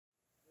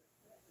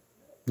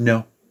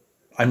No,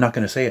 I'm not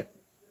going to say it.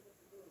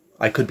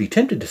 I could be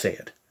tempted to say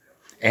it.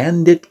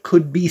 And it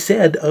could be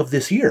said of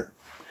this year.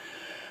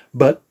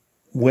 But,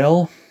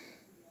 well...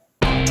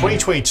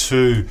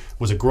 2022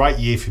 was a great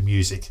year for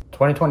music.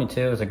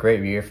 2022 was a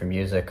great year for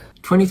music.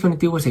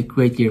 2022 was a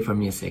great year for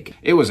music.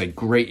 It was a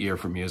great year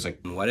for music.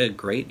 What a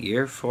great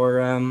year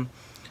for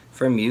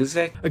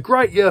music. A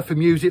great year for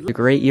music. A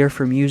great year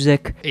for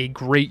music. A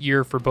great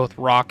year for both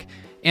rock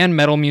and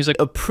metal music.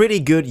 A pretty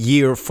good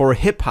year for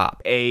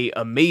hip-hop. A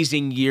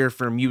amazing year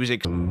for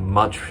music. A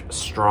much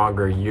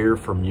stronger year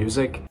for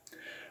music.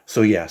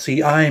 So yeah,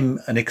 see, I'm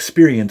an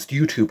experienced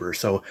YouTuber,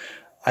 so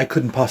I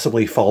couldn't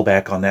possibly fall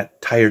back on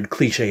that tired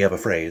cliche of a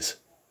phrase.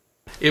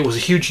 It was a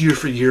huge year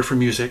for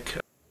music.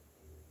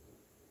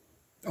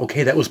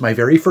 Okay, that was my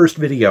very first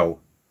video.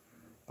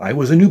 I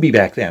was a newbie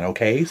back then,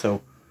 okay?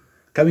 So,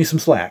 cut me some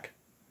slack.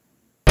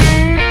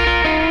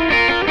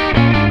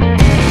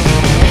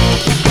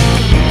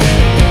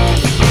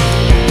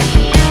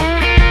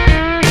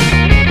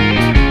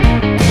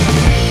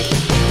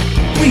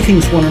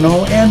 Greetings, one and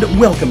all, and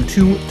welcome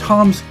to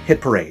Tom's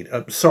Hit Parade.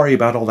 Sorry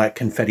about all that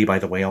confetti, by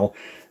the way.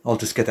 I'll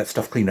just get that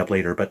stuff cleaned up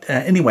later. But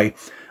anyway,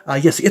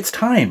 yes, it's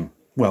time.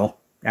 Well,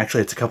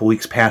 actually, it's a couple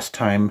weeks past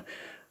time.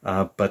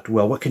 But,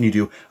 well, what can you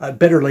do?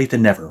 Better late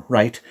than never,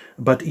 right?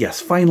 But yes,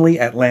 finally,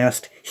 at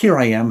last, here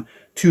I am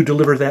to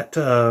deliver that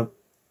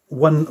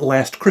one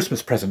last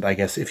Christmas present, I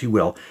guess, if you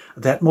will.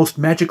 That most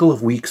magical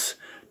of weeks,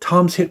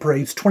 Tom's Hit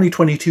Parade's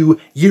 2022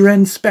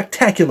 Year-End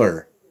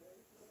Spectacular.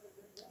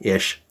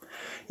 Ish.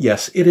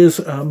 Yes, it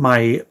is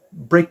my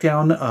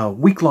breakdown,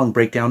 week-long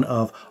breakdown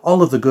of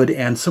all of the good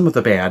and some of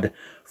the bad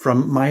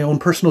from my own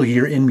personal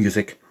year in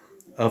music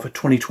of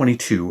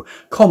 2022,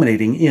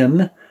 culminating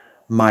in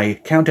my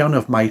countdown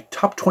of my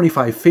top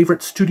 25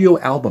 favorite studio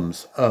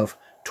albums of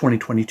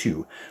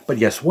 2022. But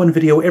yes, one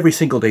video every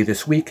single day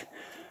this week.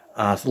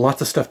 Lots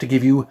of stuff to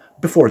give you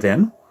before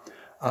then.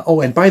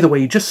 Oh, and by the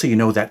way, just so you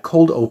know, that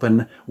cold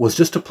open was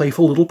just a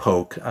playful little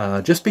poke.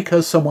 Just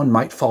because someone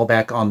might fall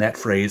back on that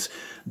phrase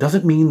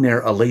doesn't mean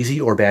they're a lazy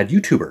or bad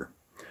YouTuber,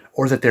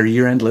 or that their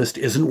year-end list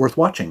isn't worth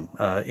watching.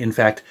 In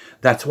fact,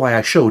 that's why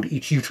I showed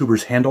each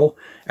YouTuber's handle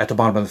at the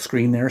bottom of the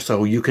screen there,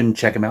 so you can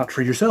check them out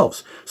for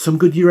yourselves. Some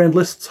good year-end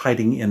lists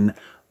hiding in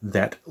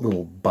that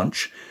little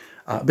bunch.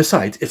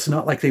 Besides, it's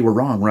not like they were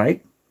wrong,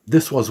 right?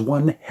 This was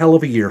one hell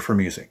of a year for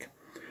music.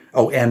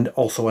 Oh, and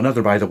also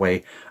another, by the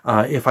way,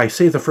 if I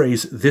say the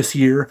phrase this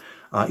year,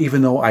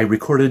 even though I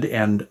recorded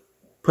and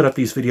put up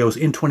these videos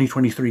in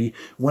 2023,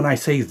 when I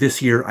say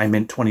this year, I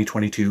meant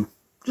 2022.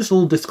 Just a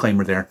little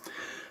disclaimer there.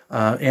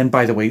 And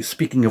by the way,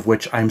 speaking of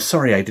which, I'm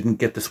sorry I didn't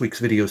get this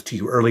week's videos to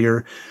you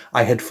earlier.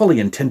 I had fully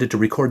intended to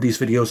record these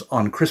videos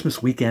on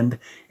Christmas weekend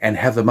and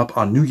have them up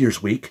on New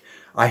Year's week.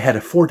 I had a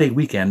 4-day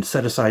weekend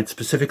set aside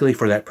specifically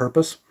for that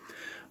purpose.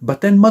 But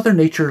then Mother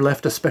Nature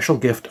left a special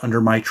gift under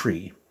my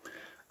tree.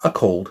 A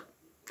cold.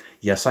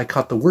 Yes, I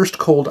caught the worst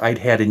cold I'd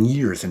had in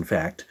years, in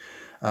fact.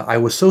 I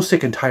was so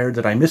sick and tired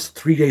that I missed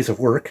 3 days of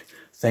work.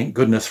 Thank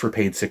goodness for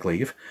paid sick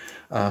leave.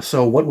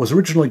 So what was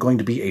originally going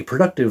to be a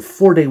productive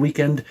 4-day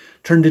weekend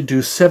turned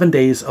into 7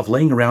 days of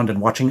laying around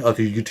and watching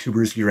other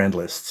YouTubers' year-end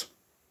lists.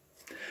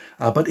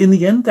 But in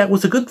the end, that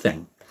was a good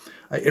thing.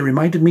 It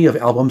reminded me of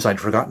albums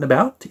I'd forgotten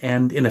about,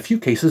 and in a few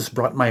cases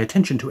brought my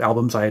attention to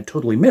albums I had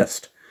totally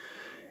missed.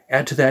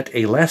 Add to that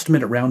a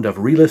last-minute round of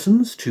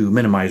re-listens to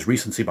minimize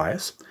recency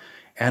bias,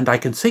 and I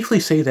can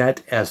safely say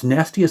that, as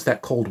nasty as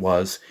that cold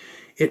was,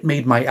 it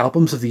made my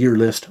Albums of the Year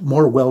list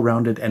more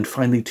well-rounded and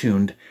finely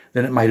tuned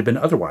than it might have been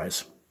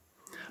otherwise.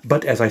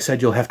 But as I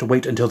said, you'll have to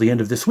wait until the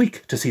end of this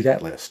week to see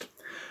that list.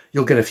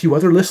 You'll get a few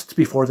other lists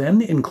before then,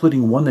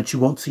 including one that you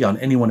won't see on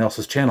anyone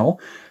else's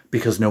channel,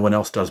 because no one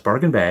else does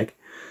bargain bag.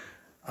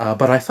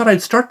 But I thought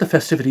I'd start the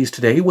festivities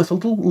today with a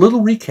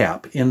little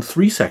recap in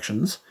 3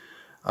 sections.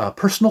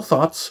 Personal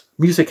thoughts,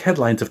 music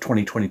headlines of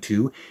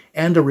 2022,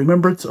 and a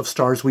remembrance of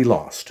stars we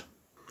lost.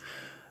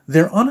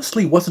 There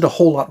honestly wasn't a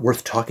whole lot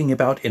worth talking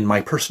about in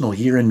my personal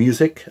year in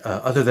music,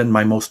 other than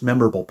my most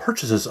memorable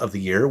purchases of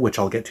the year, which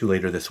I'll get to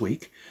later this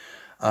week.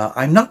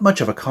 I'm not much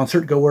of a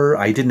concert goer.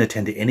 I didn't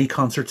attend any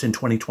concerts in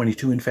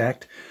 2022, in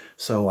fact,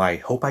 so I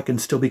hope I can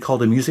still be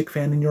called a music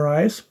fan in your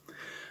eyes.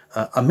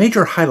 A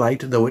major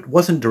highlight, though it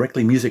wasn't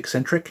directly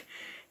music-centric,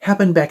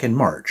 happened back in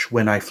March,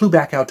 when I flew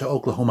back out to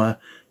Oklahoma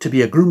to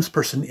be a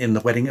groomsperson in the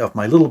wedding of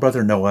my little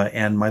brother Noah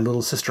and my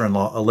little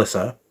sister-in-law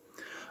Alyssa,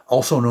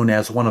 also known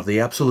as one of the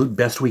absolute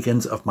best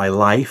weekends of my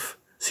life.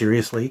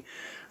 Seriously.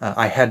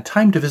 I had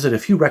time to visit a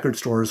few record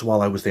stores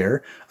while I was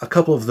there, a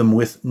couple of them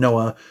with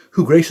Noah,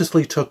 who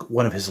graciously took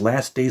one of his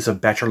last days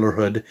of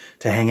bachelorhood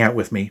to hang out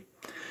with me.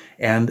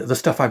 And the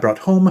stuff I brought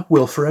home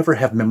will forever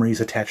have memories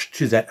attached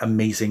to that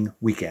amazing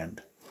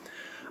weekend.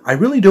 I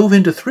really dove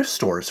into thrift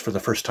stores for the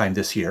first time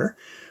this year.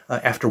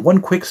 After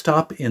one quick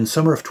stop in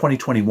summer of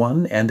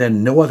 2021, and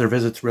then no other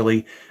visits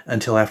really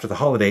until after the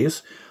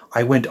holidays,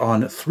 I went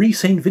on 3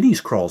 St.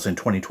 Vinny's crawls in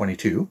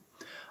 2022.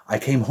 I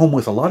came home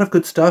with a lot of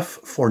good stuff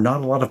for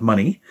not a lot of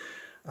money,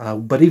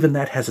 but even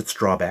that has its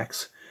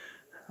drawbacks.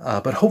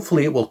 But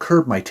hopefully it will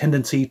curb my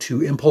tendency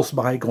to impulse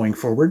buy going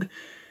forward,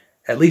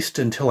 at least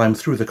until I'm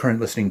through the current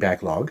listening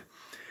backlog,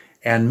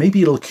 and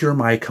maybe it'll cure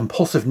my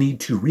compulsive need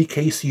to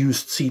recase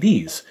used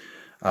CDs,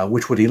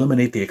 which would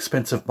eliminate the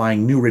expense of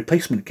buying new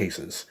replacement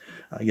cases.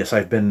 Yes,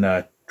 I've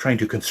been trying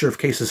to conserve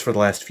cases for the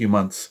last few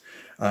months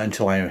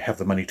until I have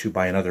the money to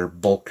buy another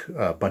bulk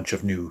bunch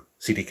of new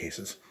CD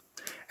cases.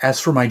 As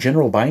for my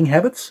general buying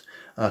habits,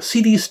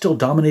 CDs still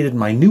dominated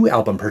my new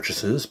album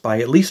purchases by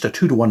at least a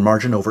 2-to-1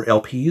 margin over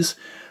LPs,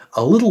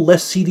 a little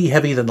less CD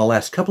heavy than the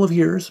last couple of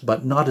years,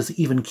 but not as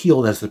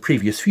even-keeled as the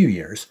previous few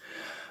years.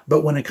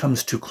 But when it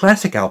comes to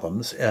classic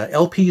albums,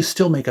 LPs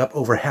still make up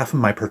over half of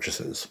my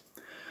purchases.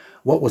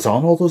 What was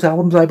on all those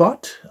albums I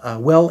bought?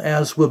 Well,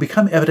 as will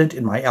become evident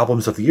in my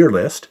Albums of the Year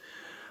list,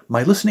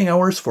 my listening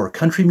hours for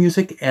country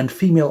music and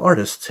female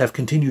artists have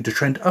continued to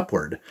trend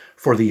upward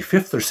for the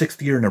 5th or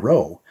 6th year in a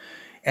row,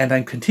 and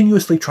I'm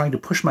continuously trying to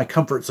push my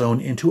comfort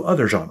zone into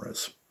other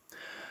genres.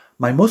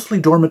 My mostly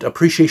dormant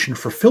appreciation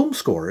for film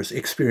scores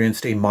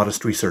experienced a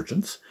modest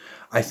resurgence.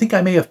 I think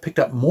I may have picked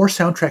up more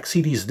soundtrack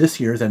CDs this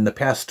year than the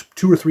past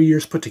 2 or 3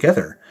 years put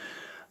together.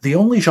 The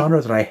only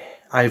genre that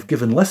I've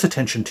given less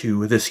attention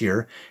to this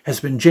year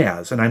has been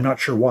jazz, and I'm not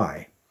sure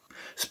why.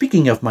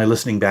 Speaking of my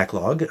listening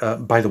backlog,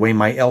 by the way,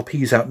 my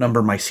LPs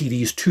outnumber my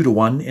CDs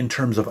 2-to-1 in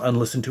terms of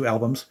unlistened to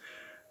albums.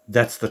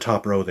 That's the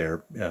top row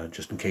there,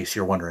 just in case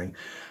you're wondering.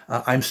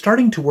 I'm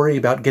starting to worry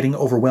about getting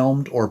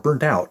overwhelmed or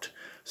burnt out,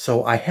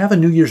 so I have a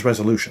New Year's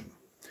resolution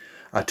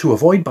to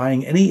avoid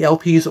buying any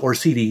LPs or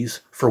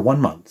CDs for 1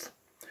 month.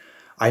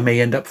 I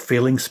may end up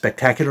failing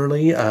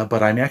spectacularly,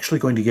 but I'm actually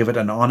going to give it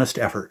an honest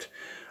effort.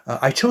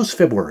 I chose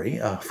February.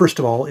 First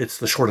of all, it's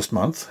the shortest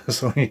month,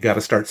 so you got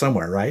to start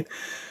somewhere, right?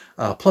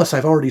 Plus,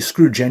 I've already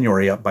screwed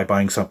January up by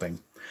buying something.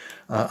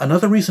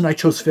 Another reason I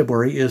chose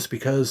February is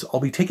because I'll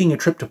be taking a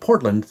trip to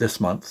Portland this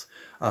month,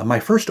 my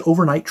first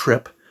overnight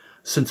trip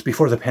since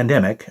before the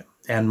pandemic,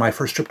 and my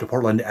first trip to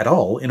Portland at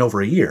all in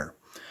over a year.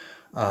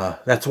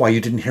 That's why you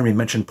didn't hear me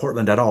mention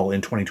Portland at all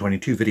in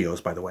 2022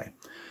 videos, by the way.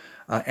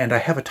 And I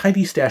have a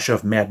tidy stash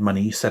of mad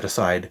money set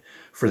aside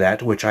for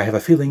that, which I have a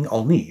feeling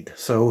I'll need.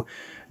 So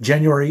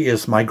January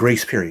is my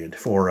grace period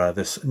for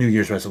this New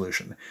Year's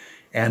resolution.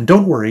 And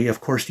don't worry, of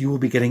course, you will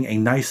be getting a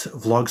nice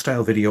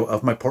vlog-style video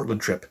of my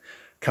Portland trip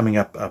coming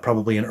up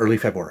probably in early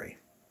February.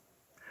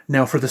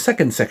 Now, for the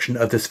second section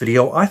of this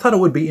video, I thought it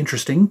would be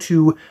interesting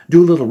to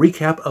do a little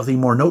recap of the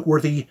more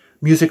noteworthy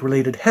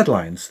music-related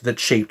headlines that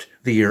shaped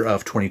the year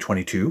of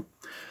 2022.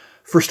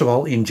 First of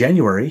all, in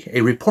January,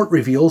 a report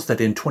reveals that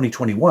in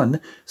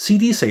 2021,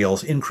 CD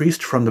sales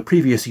increased from the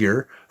previous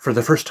year for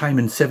the first time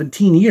in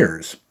 17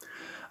 years.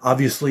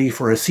 Obviously,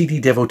 for a CD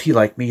devotee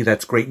like me,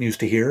 that's great news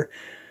to hear,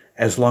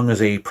 as long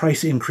as a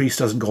price increase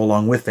doesn't go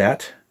along with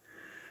that.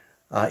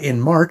 In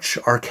March,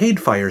 Arcade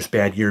Fire's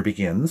bad year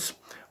begins.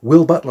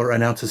 Will Butler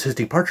announces his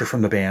departure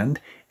from the band,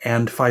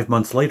 and 5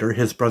 months later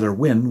his brother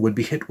Win would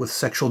be hit with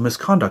sexual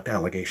misconduct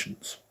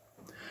allegations.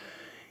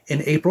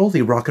 In April,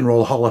 the Rock and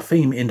Roll Hall of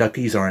Fame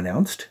inductees are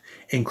announced,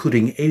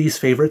 including 80s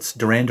favorites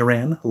Duran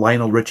Duran,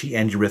 Lionel Richie,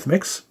 and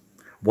Eurythmics.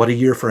 What a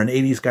year for an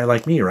 80s guy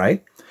like me,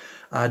 right?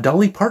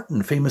 Dolly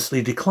Parton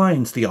famously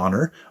declines the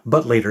honor,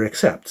 but later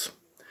accepts.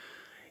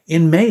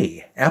 In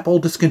May,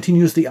 Apple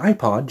discontinues the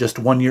iPod just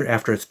 1 year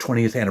after its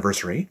 20th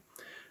anniversary.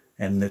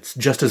 And it's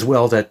just as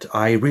well that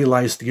I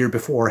realized the year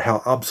before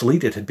how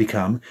obsolete it had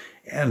become,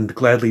 and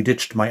gladly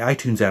ditched my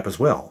iTunes app as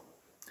well.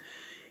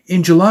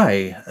 In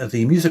July,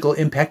 the musical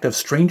impact of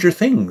Stranger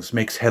Things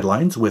makes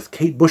headlines, with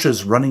Kate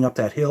Bush's Running Up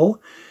That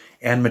Hill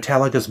and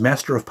Metallica's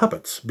Master of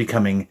Puppets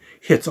becoming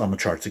hits on the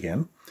charts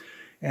again.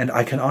 And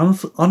I can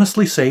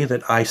honestly say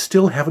that I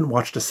still haven't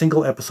watched a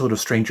single episode of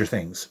Stranger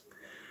Things.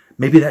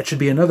 Maybe that should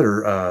be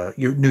another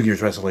New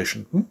Year's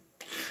resolution.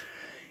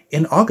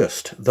 In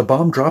August, the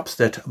bomb drops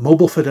that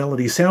Mobile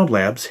Fidelity Sound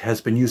Labs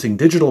has been using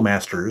digital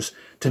masters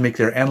to make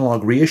their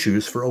analog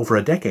reissues for over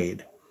a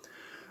decade,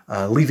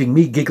 leaving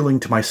me giggling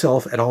to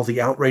myself at all the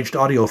outraged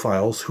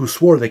audiophiles who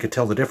swore they could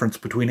tell the difference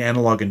between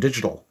analog and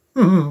digital.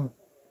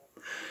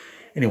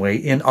 Anyway,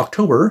 in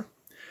October,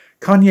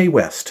 Kanye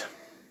West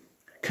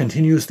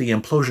continues the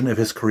implosion of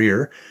his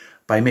career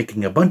by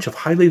making a bunch of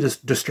highly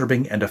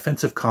disturbing and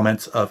offensive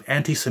comments of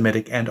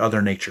anti-Semitic and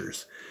other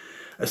natures.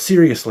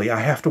 Seriously, I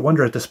have to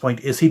wonder at this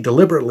point, is he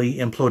deliberately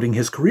imploding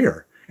his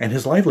career and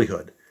his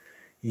livelihood?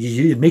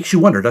 It makes you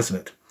wonder, doesn't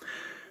it?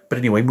 But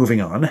anyway,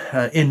 moving on.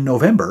 In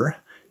November,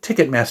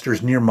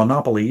 Ticketmaster's near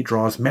monopoly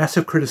draws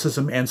massive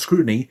criticism and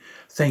scrutiny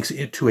thanks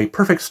to a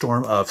perfect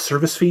storm of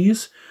service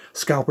fees,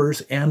 scalpers,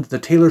 and the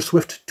Taylor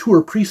Swift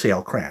tour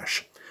presale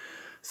crash.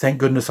 Thank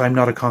goodness I'm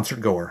not a concert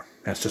goer.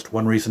 That's just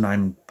one reason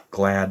I'm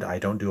glad I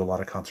don't do a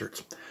lot of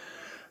concerts.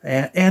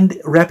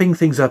 And wrapping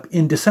things up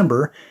in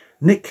December,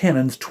 Nick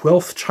Cannon's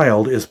 12th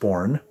child is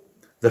born,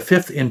 the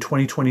 5th in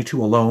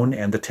 2022 alone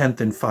and the 10th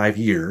in 5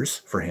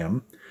 years for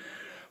him,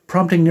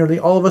 prompting nearly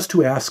all of us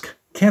to ask,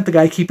 can't the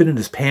guy keep it in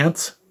his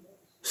pants?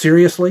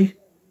 Seriously?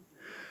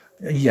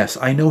 Yes,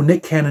 I know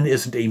Nick Cannon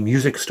isn't a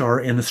music star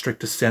in the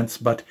strictest sense,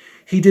 but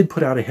he did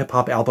put out a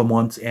hip-hop album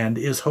once and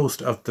is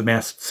host of The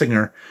Masked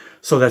Singer,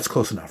 so that's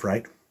close enough,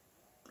 right?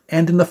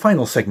 And in the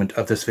final segment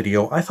of this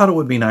video, I thought it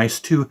would be nice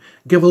to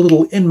give a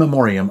little in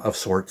memoriam of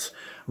sorts,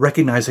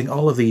 recognizing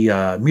all of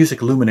the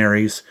music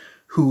luminaries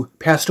who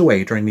passed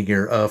away during the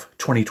year of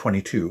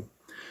 2022.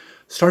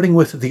 Starting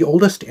with the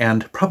oldest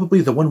and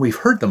probably the one we've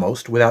heard the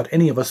most without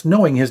any of us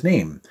knowing his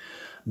name.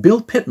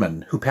 Bill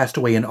Pittman, who passed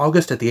away in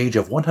August at the age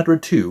of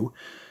 102,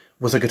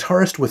 was a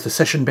guitarist with the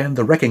session band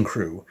The Wrecking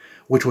Crew,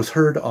 which was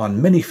heard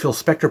on many Phil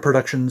Spector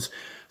productions,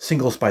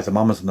 singles by the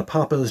Mamas and the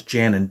Papas,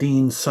 Jan and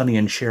Dean, Sonny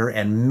and Cher,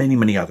 and many,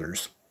 many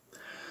others.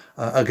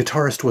 A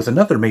guitarist with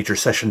another major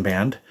session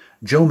band,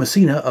 Joe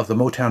Messina of the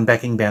Motown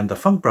backing band The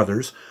Funk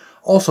Brothers,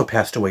 also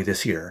passed away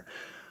this year.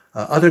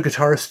 Other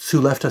guitarists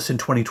who left us in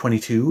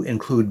 2022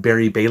 include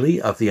Barry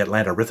Bailey of the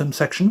Atlanta Rhythm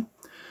Section,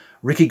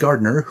 Ricky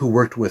Gardner, who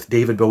worked with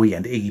David Bowie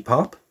and Iggy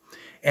Pop,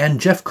 and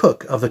Jeff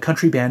Cook of the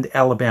country band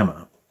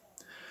Alabama.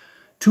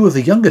 Two of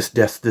the youngest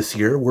deaths this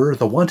year were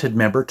the Wanted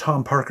member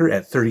Tom Parker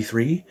at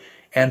 33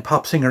 and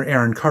pop singer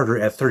Aaron Carter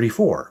at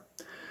 34.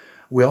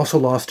 We also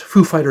lost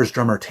Foo Fighters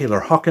drummer Taylor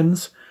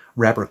Hawkins,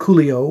 rapper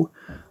Coolio,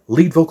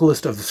 lead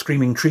vocalist of the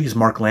Screaming Trees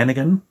Mark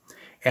Lanigan,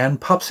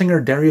 and pop singer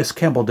Darius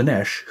Campbell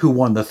Dinesh, who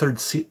won the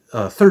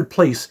third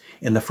place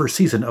in the first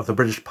season of the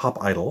British Pop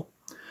Idol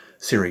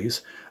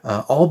series,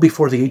 all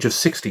before the age of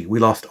 60. We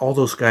lost all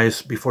those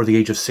guys before the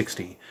age of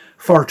 60.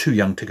 Far too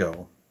young to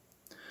go.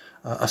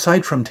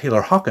 Aside from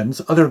Taylor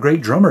Hawkins, other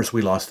great drummers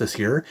we lost this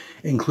year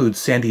include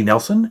Sandy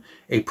Nelson,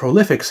 a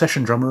prolific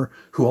session drummer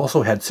who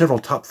also had several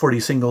top 40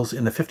 singles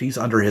in the 50s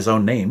under his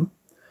own name,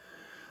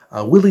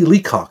 Willie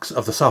Leacox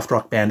of the soft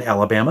rock band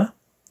Alabama,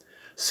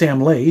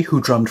 Sam Lay, who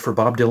drummed for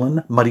Bob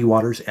Dylan, Muddy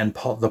Waters, and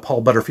the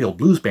Paul Butterfield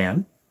Blues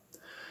Band,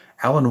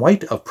 Alan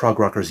White of prog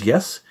rockers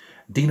Yes,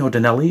 Dino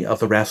Danelli of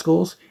the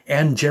Rascals,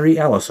 and Jerry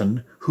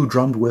Allison, who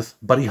drummed with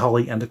Buddy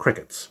Holly and the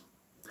Crickets.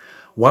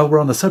 While we're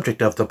on the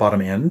subject of the bottom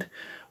end,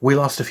 we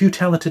lost a few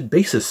talented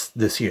bassists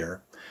this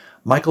year.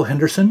 Michael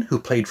Henderson, who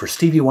played for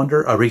Stevie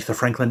Wonder, Aretha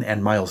Franklin,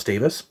 and Miles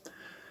Davis,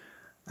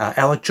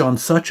 Alec John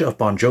Such of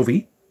Bon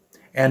Jovi,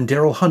 and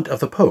Daryl Hunt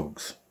of the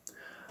Pogues.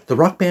 The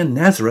rock band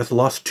Nazareth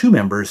lost two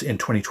members in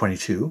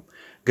 2022,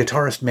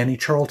 guitarist Manny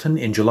Charlton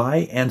in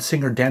July and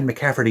singer Dan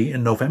McCafferty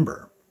in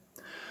November.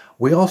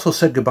 We also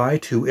said goodbye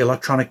to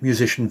electronic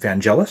musician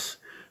Vangelis,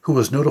 who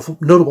was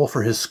notable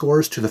for his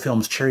scores to the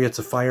films Chariots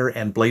of Fire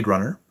and Blade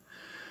Runner,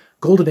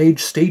 Golden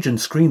Age stage and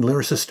screen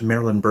lyricist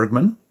Marilyn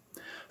Bergman,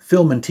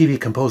 film and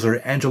TV composer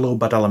Angelo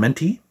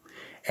Badalamenti,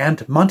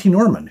 and Monty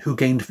Norman, who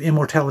gained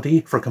immortality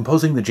for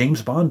composing the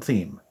James Bond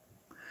theme.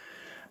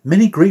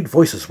 Many great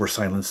voices were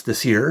silenced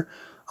this year.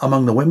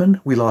 Among the women,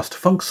 we lost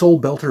funk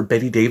soul belter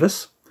Betty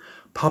Davis,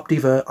 pop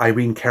diva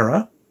Irene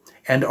Cara,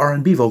 and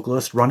R&B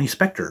vocalist Ronnie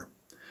Spector.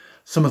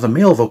 Some of the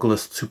male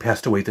vocalists who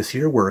passed away this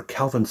year were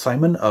Calvin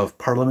Simon of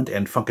Parliament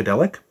and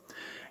Funkadelic,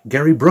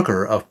 Gary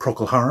Brooker of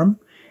Procol Harum,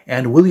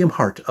 and William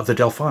Hart of the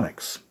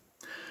Delphonics.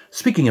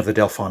 Speaking of the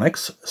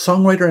Delphonics,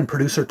 songwriter and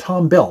producer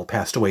Tom Bell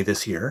passed away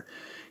this year.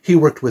 He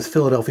worked with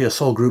Philadelphia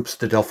soul groups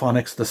the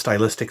Delphonics, the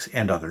Stylistics,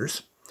 and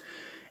others,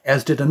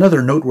 as did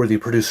another noteworthy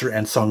producer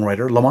and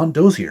songwriter Lamont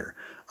Dozier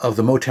of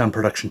the Motown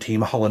production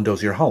team Holland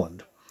Dozier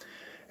Holland,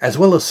 as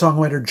well as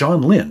songwriter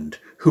John Lind,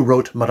 who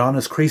wrote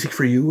Madonna's Crazy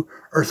for You,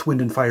 Earth,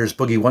 Wind & Fire's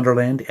Boogie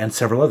Wonderland, and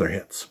several other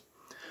hits.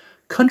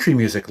 Country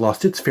music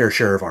lost its fair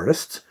share of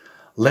artists.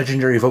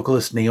 Legendary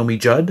vocalist Naomi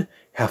Judd,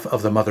 half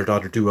of the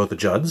mother-daughter duo The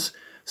Judds,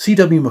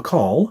 C.W.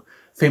 McCall,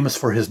 famous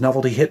for his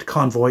novelty hit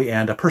Convoy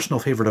and a personal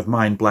favorite of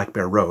mine, Black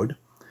Bear Road,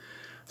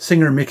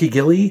 singer Mickey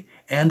Gilley,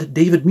 and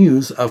David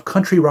Muse of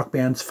country rock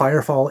bands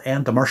Firefall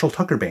and the Marshall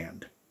Tucker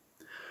Band.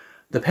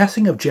 The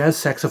passing of jazz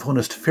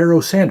saxophonist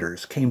Pharoah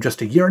Sanders came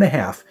just a year and a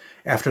half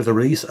after the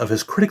release of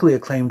his critically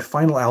acclaimed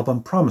final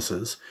album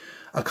Promises,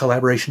 a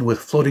collaboration with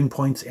Floating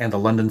Points and the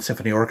London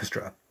Symphony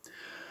Orchestra.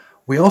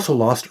 We also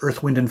lost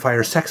Earth, Wind &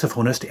 Fire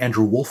saxophonist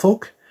Andrew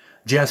Woolfolk,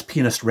 jazz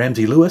pianist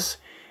Ramsey Lewis,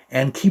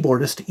 and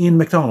keyboardist Ian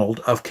MacDonald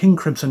of King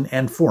Crimson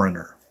and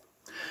Foreigner.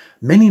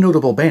 Many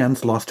notable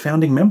bands lost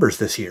founding members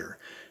this year.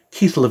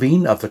 Keith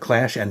Levine of The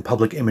Clash and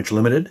Public Image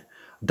Limited,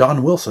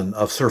 Don Wilson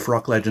of surf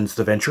rock legends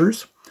The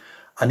Ventures,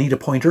 Anita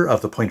Pointer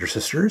of the Pointer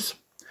Sisters,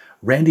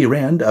 Randy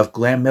Rand of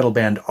glam metal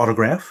band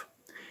Autograph,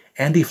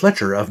 Andy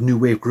Fletcher of new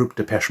wave group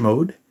Depeche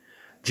Mode,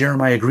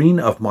 Jeremiah Green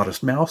of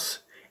Modest Mouse,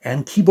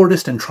 and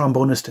keyboardist and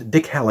trombonist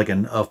Dick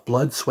Halligan of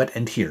Blood, Sweat,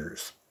 and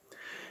Tears.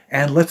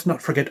 And let's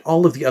not forget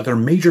all of the other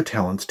major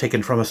talents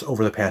taken from us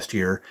over the past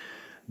year.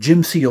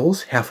 Jim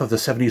Seals, half of the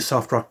 70s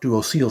soft rock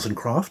duo Seals and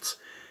Crofts,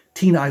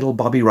 teen idol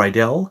Bobby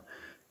Rydell,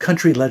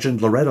 country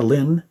legend Loretta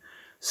Lynn,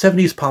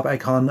 70s pop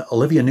icon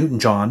Olivia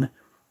Newton-John,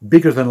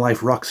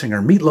 bigger-than-life rock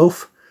singer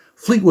Meatloaf,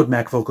 Fleetwood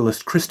Mac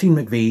vocalist Christine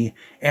McVie,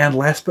 and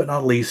last but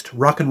not least,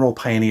 rock and roll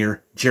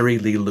pioneer Jerry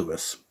Lee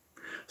Lewis.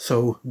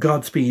 So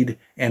Godspeed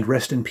and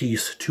rest in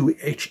peace to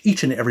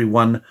each and every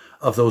one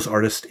of those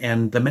artists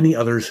and the many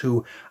others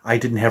who I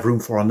didn't have room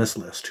for on this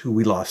list, who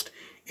we lost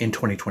in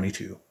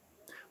 2022.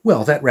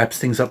 Well, that wraps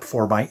things up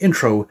for my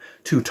intro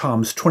to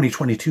Tom's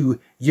 2022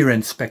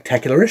 Year-End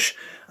Spectacularish.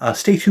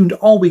 Stay tuned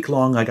all week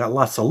long. I got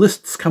lots of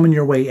lists coming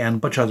your way and a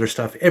bunch of other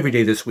stuff every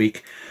day this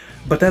week.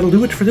 But that'll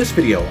do it for this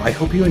video. I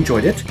hope you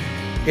enjoyed it.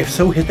 If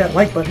so, hit that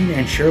like button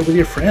and share it with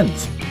your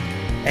friends.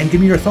 And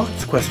give me your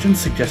thoughts, questions,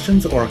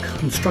 suggestions, or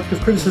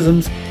constructive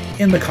criticisms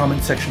in the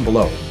comments section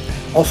below.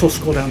 Also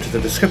scroll down to the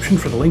description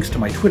for the links to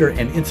my Twitter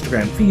and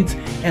Instagram feeds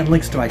and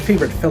links to my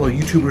favorite fellow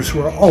YouTubers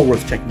who are all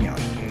worth checking out.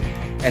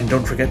 And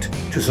don't forget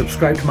to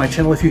subscribe to my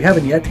channel if you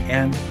haven't yet,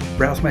 and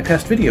browse my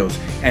past videos,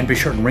 and be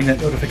sure to ring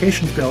that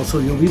notifications bell so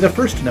you'll be the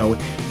first to know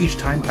each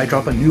time I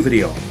drop a new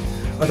video.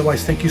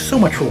 Otherwise, thank you so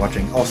much for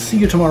watching. I'll see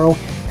you tomorrow,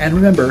 and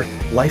remember,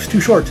 life's too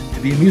short to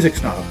be a music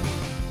snob.